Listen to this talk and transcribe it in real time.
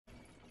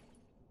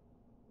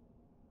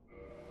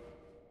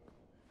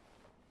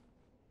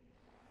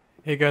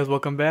Hey guys,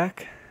 welcome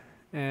back.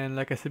 And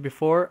like I said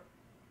before,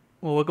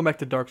 well, welcome back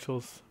to Dark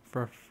Souls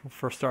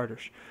for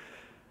starters.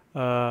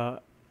 Uh,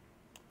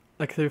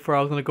 like I said before,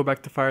 I was gonna go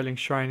back to Firelink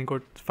Shrine and go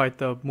fight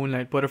the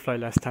Moonlight Butterfly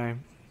last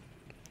time.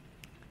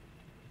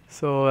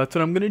 So that's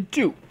what I'm gonna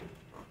do.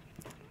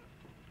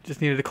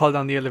 Just needed to call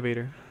down the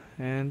elevator,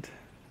 and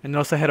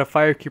also I had a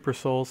Firekeeper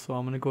soul, so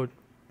I'm gonna go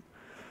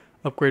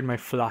upgrade my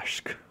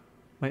Flask,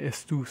 my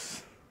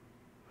Estus.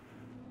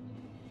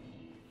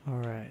 All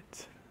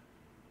right.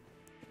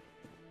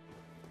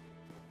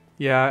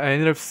 Yeah, I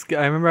ended up.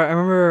 I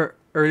remember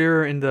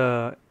earlier in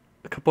the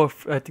a couple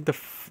of. I think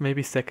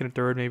maybe second or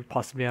third, maybe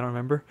possibly. I don't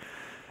remember.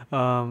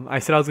 I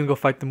said I was gonna go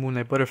fight the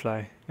Moonlight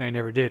Butterfly, and I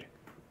never did.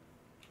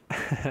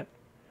 So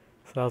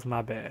that was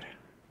my bad.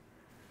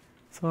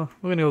 So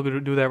we're gonna go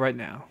do that right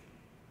now.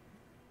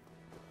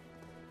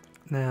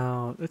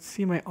 Now let's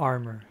see my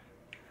armor.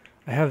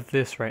 I have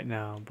this right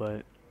now,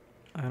 but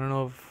I don't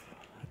know if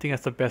I think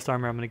that's the best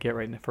armor I'm gonna get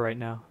right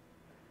now.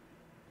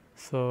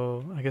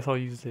 So I guess I'll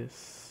use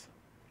this.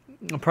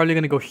 I'm probably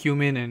gonna go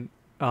human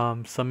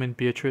and summon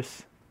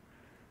Beatrice,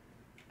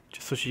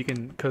 just so she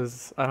can,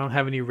 cause I don't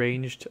have any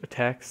ranged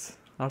attacks.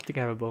 I don't think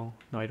I have a bow.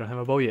 No, I don't have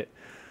a bow yet.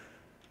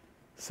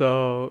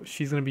 So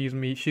she's gonna be using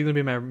me. She's gonna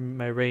be my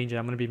range, and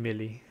I'm gonna be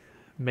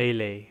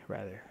melee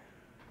rather.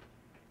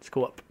 Let's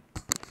go up.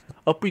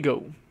 Up we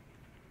go.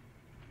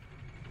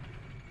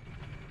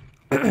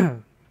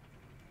 I'm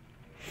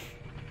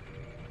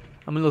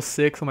a little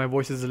sick, so my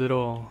voice is a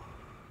little.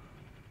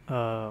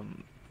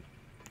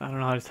 I don't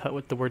know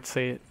what the word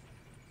say it.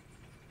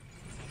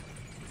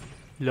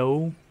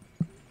 Low?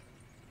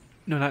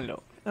 No, not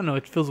low. I don't know.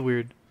 It feels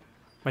weird.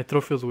 My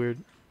throat feels weird.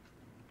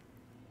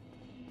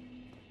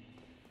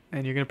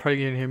 And you're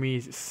probably gonna hear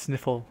me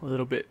sniffle a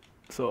little bit.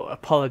 So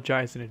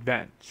apologize in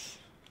advance.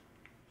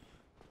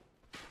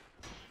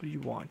 What do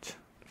you want?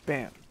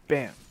 Bam,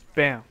 bam,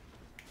 bam.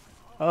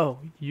 Oh,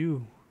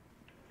 you.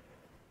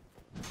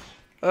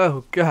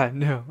 Oh god,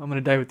 no. I'm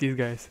gonna die with these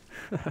guys.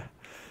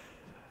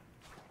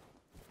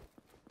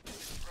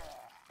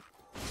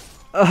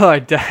 Oh, I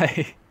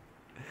died.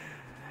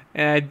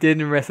 And I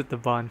didn't rest at the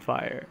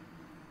bonfire.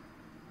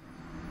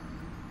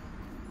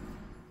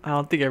 I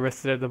don't think I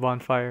rested at the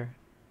bonfire.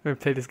 I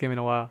haven't played this game in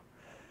a while.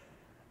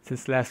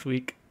 Since last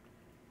weekend.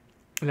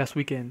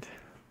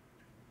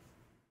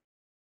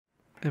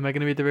 Am I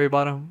gonna be at the very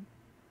bottom?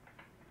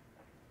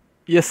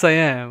 Yes, I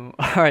am.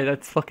 Alright,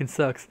 that fucking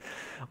sucks.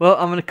 Well,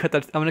 I'm gonna cut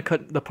that. I'm gonna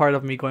cut the part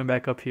of me going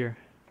back up here.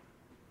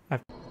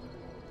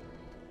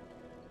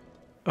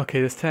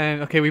 Okay, this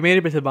time. Okay, we made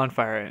it to the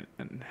bonfire,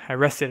 and I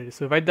rested.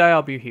 So if I die,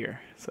 I'll be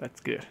here. So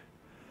that's good.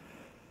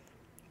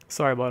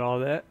 Sorry about all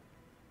that.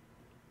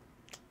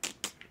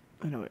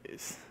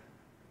 Anyways,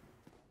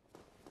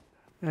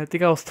 and I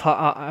think I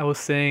was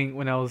saying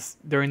when I was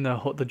during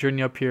the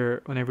journey up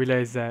here, when I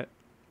realized that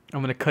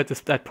I'm gonna cut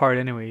that part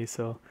anyway.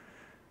 So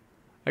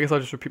I guess I'll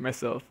just repeat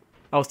myself.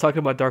 I was talking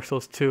about Dark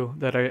Souls 2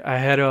 that I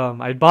had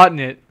I'd bought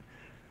it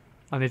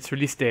on its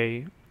release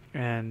day,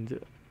 and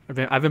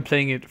I've been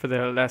playing it for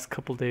the last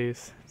couple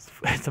days.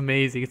 It's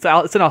amazing. It's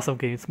an awesome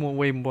game. It's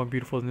way more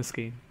beautiful than this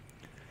game.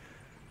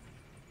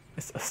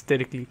 It's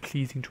aesthetically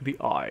pleasing to the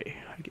eye,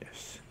 I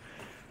guess.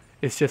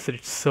 It's just that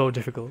it's so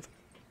difficult.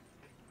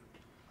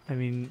 I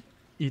mean,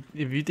 if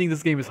you think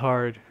this game is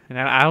hard, and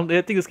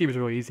I think this game is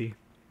really easy.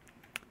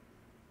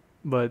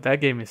 But that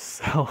game is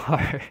so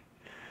hard.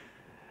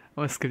 I'm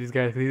gonna skip these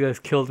guys because these guys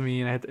killed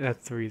me, and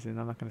that's the reason.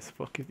 I'm not gonna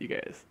fuck with you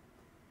guys.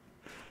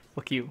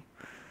 Fuck you.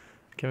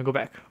 Okay, I'm gonna go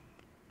back.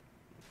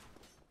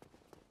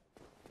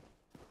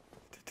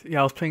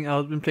 Yeah, I've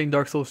been playing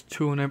Dark Souls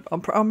 2, and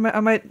I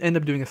might end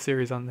up doing a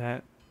series on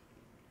that.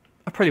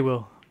 I probably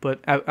will, but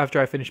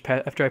after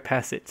I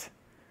pass it,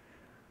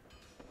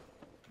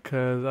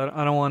 cause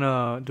I don't want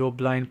to do a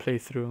blind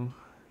playthrough,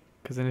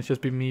 cause then it's just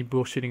be me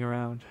bullshitting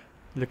around,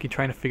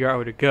 trying to figure out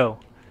where to go,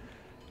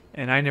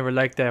 and I never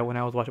liked that when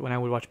I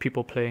would watch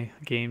people play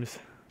games,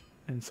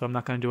 and so I'm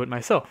not gonna do it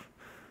myself,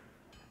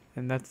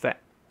 and that's that.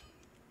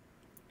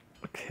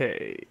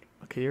 Okay,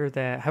 you're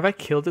that. Have I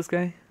killed this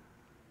guy?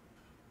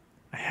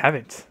 I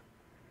haven't.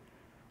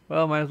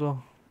 Well, might as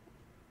well.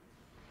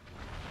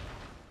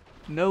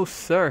 No,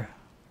 sir.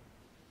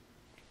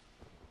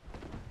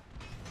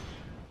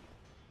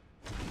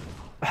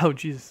 Oh,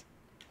 Jesus.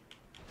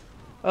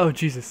 Oh,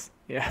 Jesus.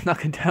 Yeah, I'm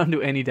not gonna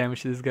do any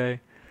damage to this guy.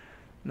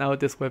 Not with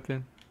this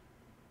weapon.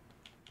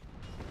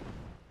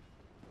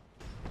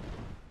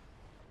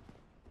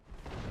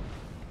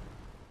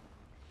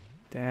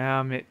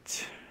 Damn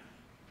it.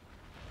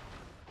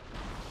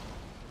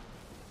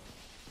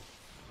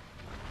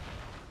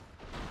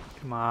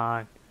 Come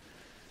on.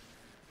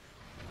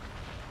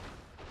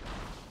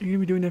 You're gonna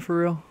be doing that for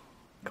real?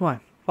 Come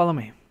on, follow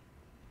me.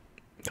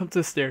 Come to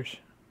the stairs.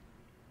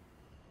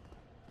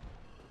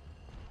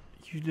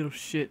 You little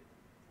shit.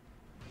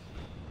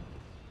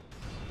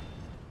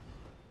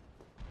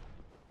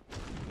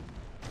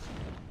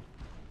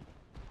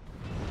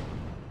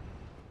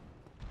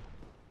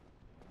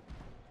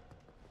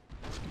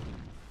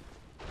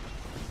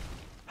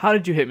 How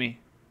did you hit me?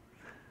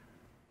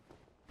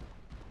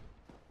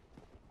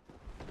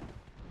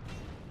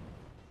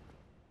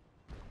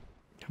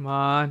 Come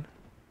on.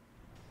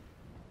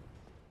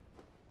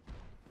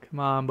 Come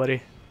on,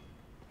 buddy.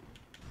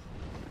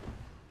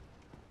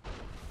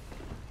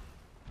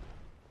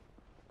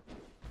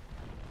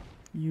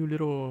 You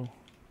little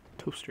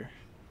toaster.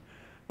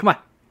 Come on.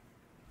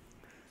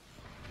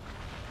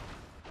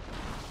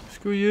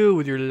 Screw you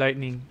with your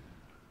lightning.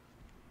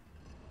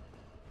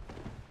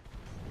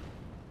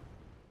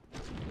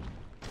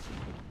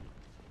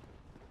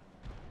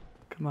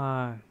 Come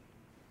on.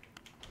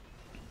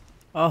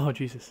 Oh,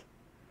 Jesus.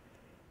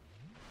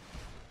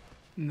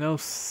 No,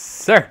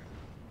 sir.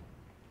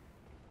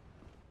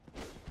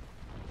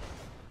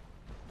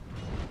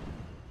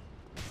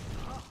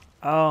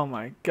 Oh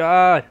my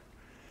God.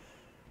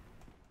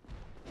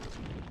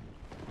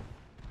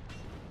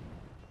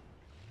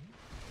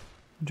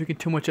 I'm drinking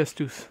too much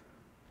Estus.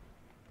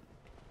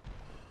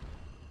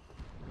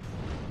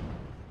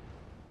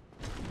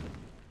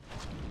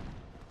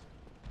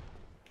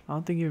 I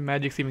don't think even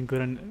magic's even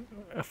good and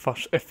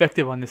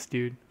effective on this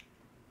dude.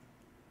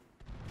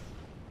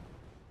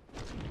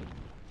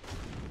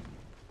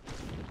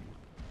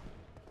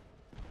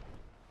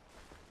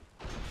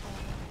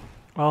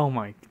 Oh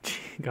my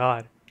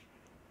God.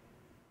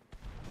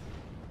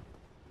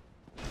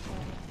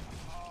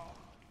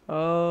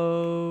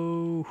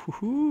 Oh,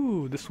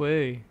 hoo-hoo, this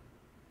way.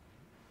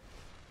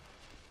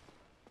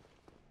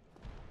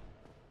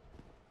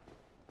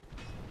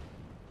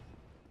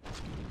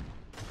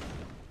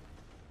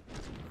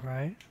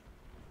 Right.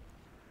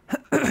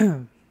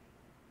 Damn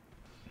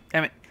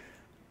it.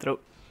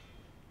 Throat.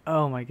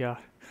 Oh my God.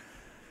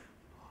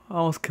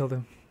 Almost killed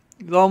him.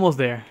 He's almost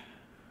there.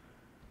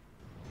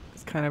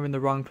 He's kind of in the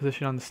wrong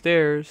position on the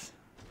stairs.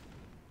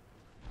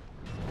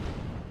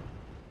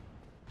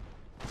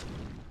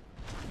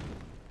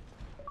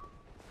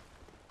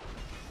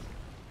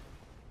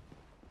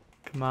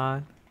 Come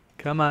on.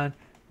 Come on.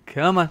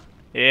 Come on.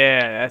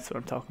 Yeah, that's what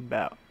I'm talking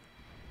about.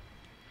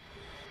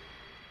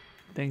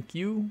 Thank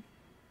you.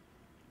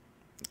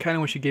 Kind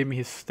of wish he gave me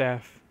his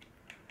staff.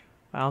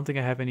 I don't think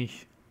I have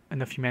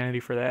enough humanity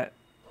for that.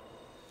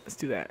 Let's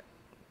do that.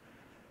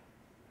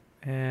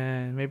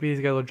 And maybe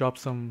he's gotta drop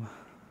some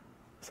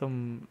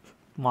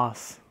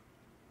moss.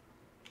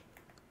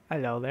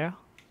 Hello there.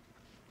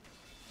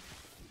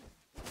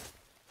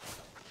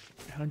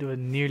 I don't do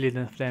nearly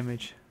enough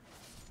damage.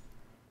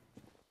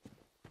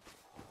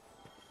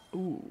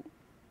 Ooh.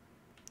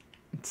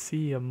 Let's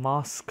see, a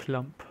moss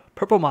clump.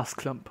 Purple moss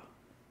clump.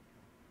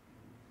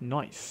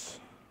 Nice.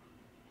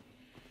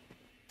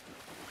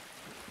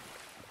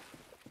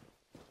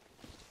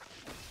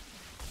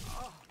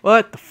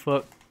 What the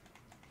fuck?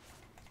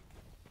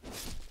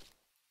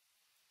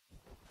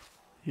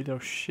 You little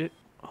shit.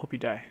 Hope you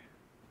die.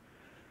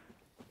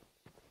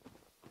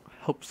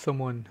 Hope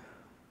someone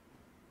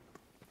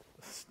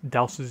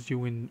douses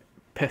you in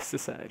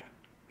pesticide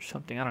or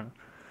something. I don't know.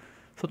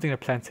 Something that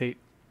plants hate.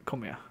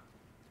 Come here.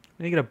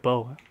 I need to get a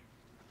bow. I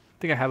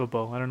think I have a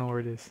bow. I don't know where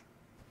it is.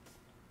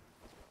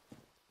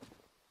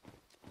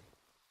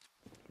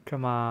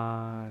 Come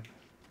on.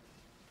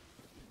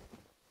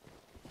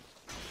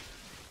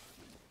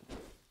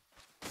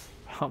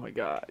 Oh my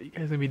God. You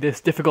guys are gonna be this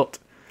difficult.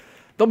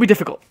 Don't be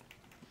difficult.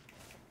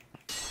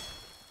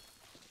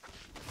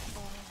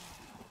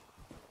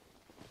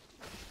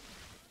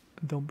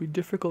 Don't be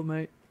difficult,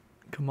 mate.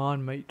 Come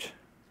on, mate.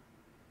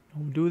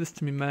 Don't do this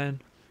to me, man.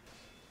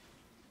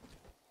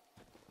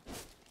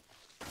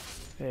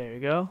 There you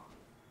go.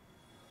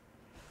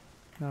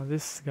 Now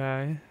this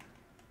guy.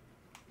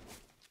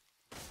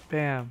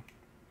 Bam.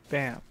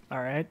 Bam.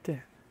 Alright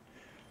then.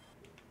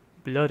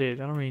 Blooded.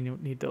 I don't really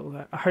need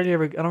those. I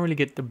don't really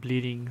get the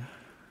bleeding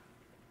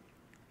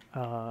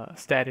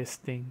status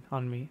thing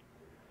on me.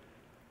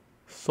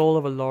 Soul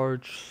of a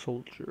large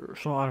soldier.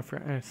 So I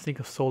think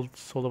of soul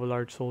of a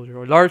large soldier,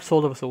 or large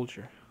soul of a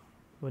soldier.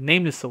 Well,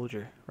 nameless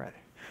soldier, rather.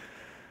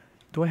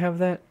 Do I have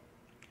that?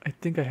 I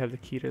think I have the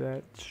key to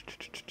that.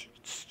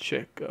 Let's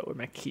check with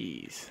my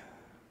keys.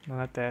 No,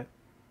 not that.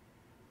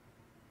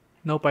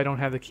 Nope, I don't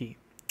have the key.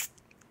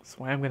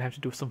 So I'm gonna have to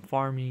do some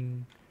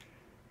farming.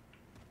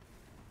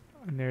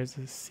 And there's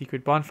a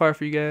secret bonfire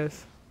for you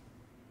guys.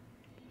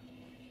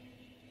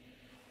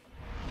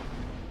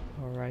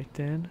 Alright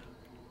then.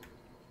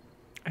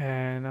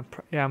 And I'm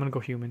gonna go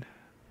human.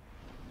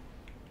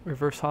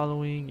 Reverse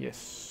hollowing,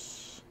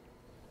 yes.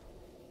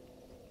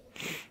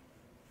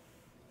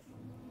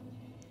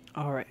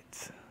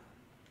 Alright.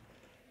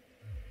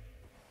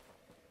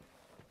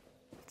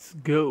 Let's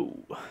go.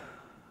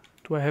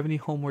 Do I have any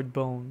homeward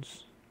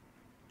bones?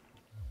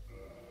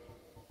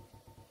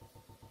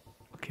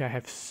 Okay, I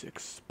have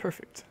 6.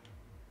 Perfect.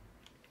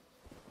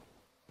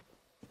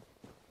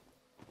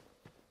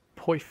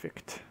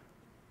 Perfect.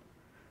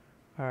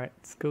 Alright,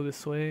 let's go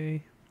this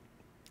way.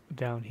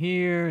 Down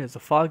here, there's a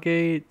fog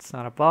gate. It's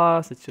not a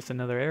boss, it's just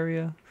another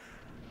area.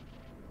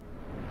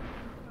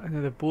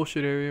 Another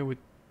bullshit area with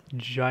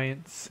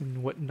giants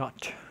and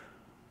whatnot.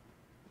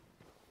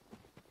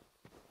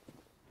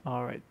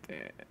 Alright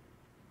then.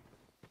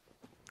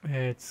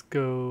 Let's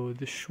go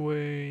this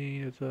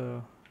way.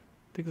 I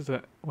think there's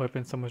a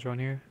weapon somewhere around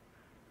here.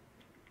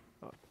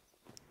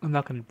 I'm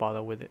not gonna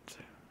bother with it.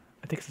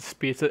 I think it's a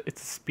spear.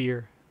 It's a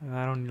spear, and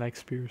I don't like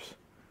spears.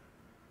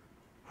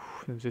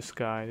 There's this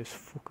guy, this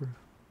fucker.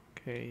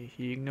 Okay,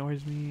 he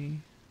ignores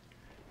me.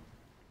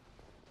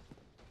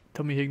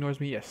 Tell me he ignores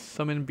me. Yes,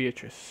 summon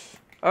Beatrice.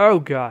 Oh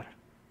god.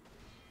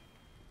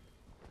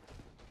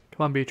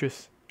 Come on,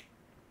 Beatrice.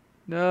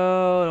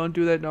 No, don't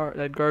do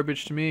that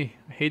garbage to me.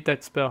 I hate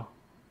that spell.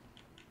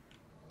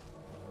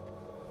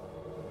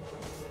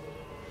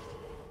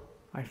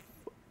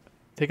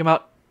 Take him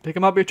out. Take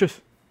him out, Beatrice.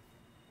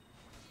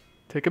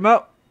 Take him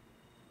out.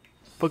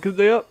 Fuck his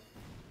day up.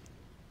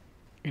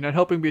 You're not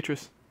helping,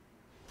 Beatrice.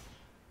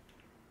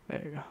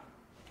 There you go.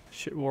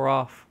 Shit wore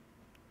off.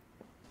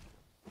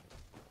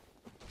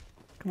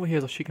 Come over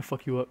here so she can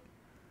fuck you up.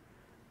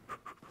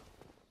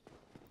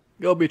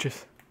 Go,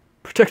 Beatrice.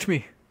 Protect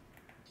me.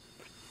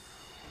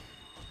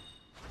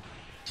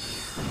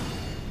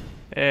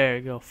 There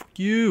you go. Fuck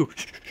you.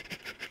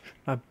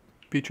 My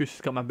Beatrice has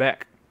got my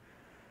back.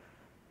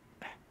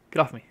 Get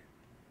off me.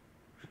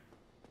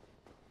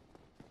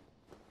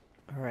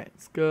 Alright,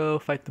 let's go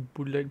fight the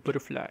moonlight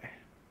butterfly.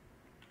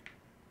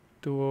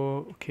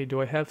 Okay,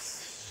 do I have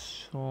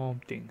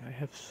something? I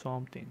have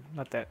something.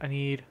 Not that. I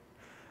need...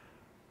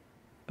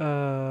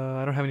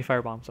 I don't have any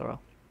fire bombs.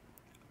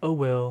 Oh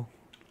well.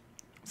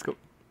 Let's go.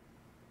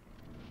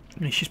 I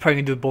mean, she's probably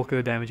gonna do the bulk of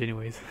the damage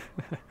anyways.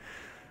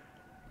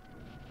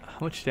 How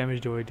much damage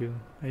do?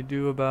 I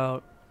do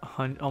about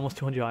almost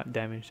 200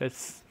 damage.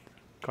 That's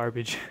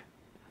garbage.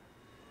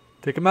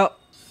 Take him out.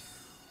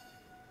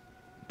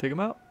 Take him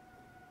out.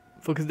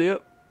 Focus day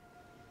up.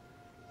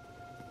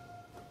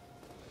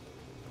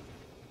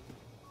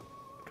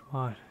 Come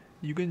on.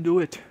 You can do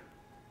it.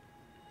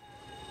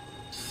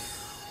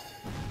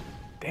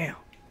 Damn.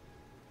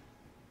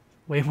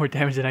 Way more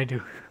damage than I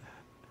do.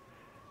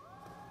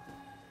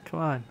 Come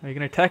on. Are you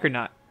gonna attack or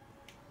not?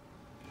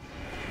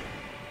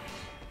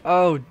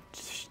 Oh,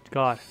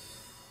 God.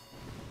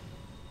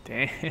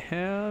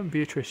 Damn,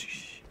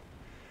 Beatrice.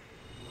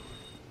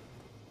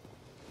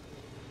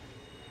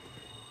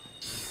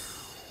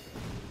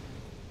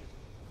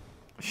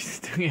 She's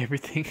doing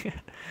everything.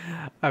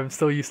 I'm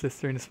so useless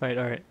during this fight.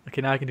 Alright.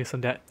 Okay, now I can do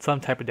some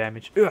type of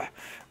damage. Doing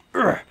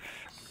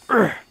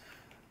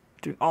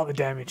all the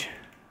damage.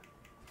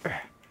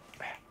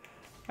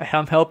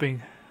 I'm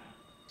helping.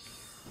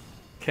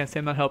 Can't say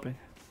I'm not helping.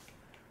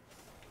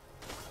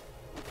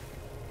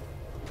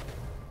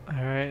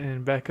 Alright,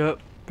 and back up.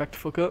 Back to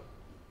fuck up.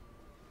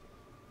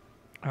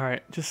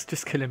 Alright,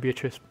 just kill him,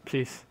 Beatrice,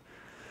 please.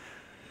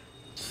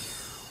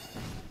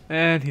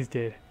 And he's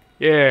dead.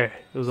 Yeah,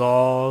 it was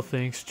all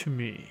thanks to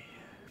me.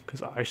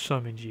 Because I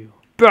summoned you.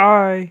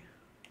 Bye!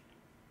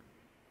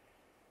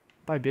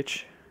 Bye,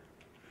 bitch.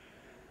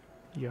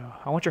 Yeah,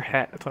 I want your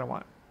hat. That's what I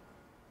want.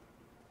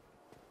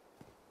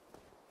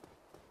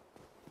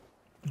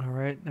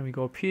 Alright, then we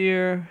go up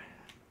here.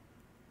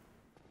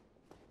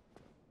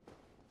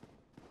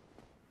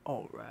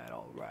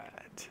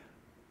 Alright.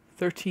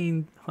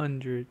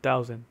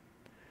 1,300,000.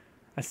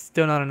 That's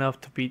still not enough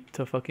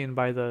to fucking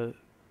buy the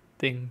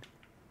thing.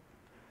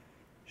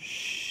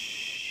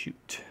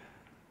 Shoot.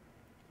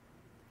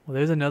 Well,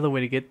 there's another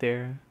way to get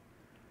there.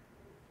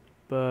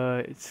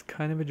 But it's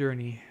kind of a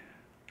journey.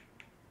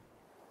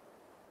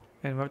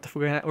 And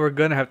we're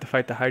gonna have to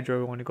fight the Hydra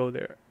when we want to go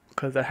there.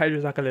 Because the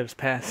Hydra's not gonna let us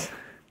pass.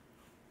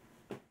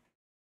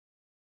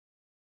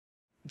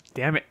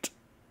 Damn it.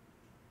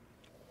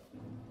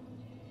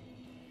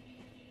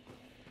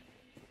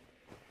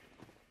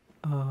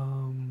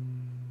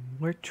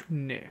 Where to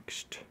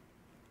next?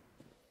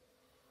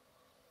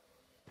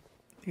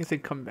 I guess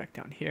I'd come back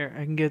down here.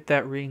 I can get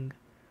that ring.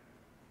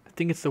 I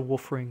think it's the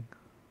wolf ring.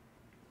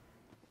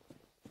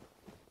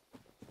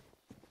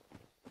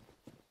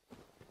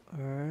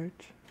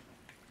 Alright.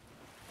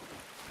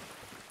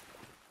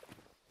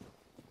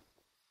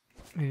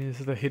 And this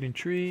is the hidden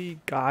tree.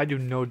 God, I do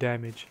no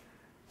damage.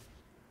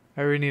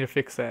 I really need to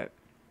fix that.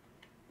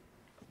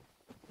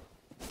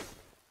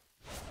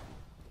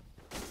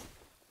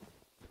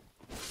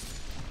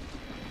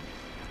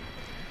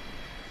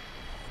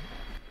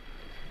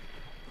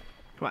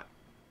 Come on.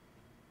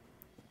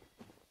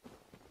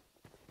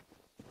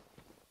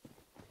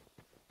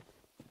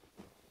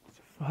 It's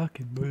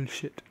fucking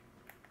bullshit.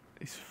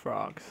 These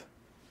frogs.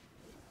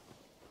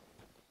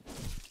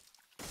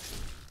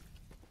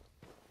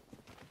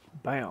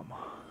 Bam.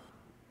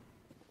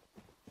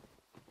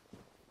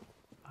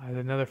 There's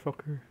another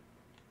fucker.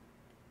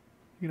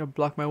 You gonna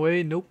block my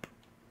way? Nope.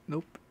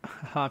 Nope.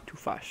 I'm too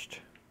fast.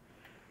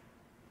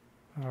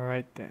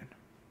 Alright then.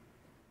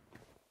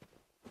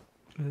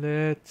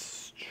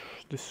 Let's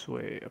this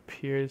way. Up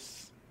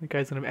here's the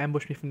guy's gonna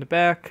ambush me from the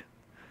back.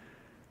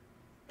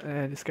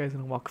 And this guy's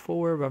gonna walk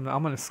forward, but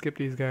I'm gonna skip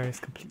these guys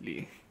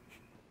completely.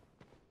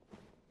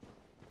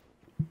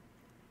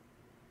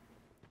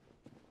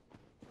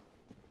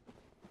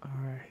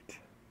 Alright.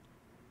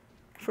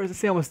 First, let's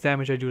see how much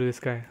damage I do to this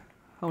guy.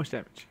 How much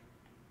damage?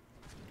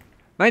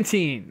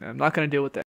 19! I'm not gonna deal with that.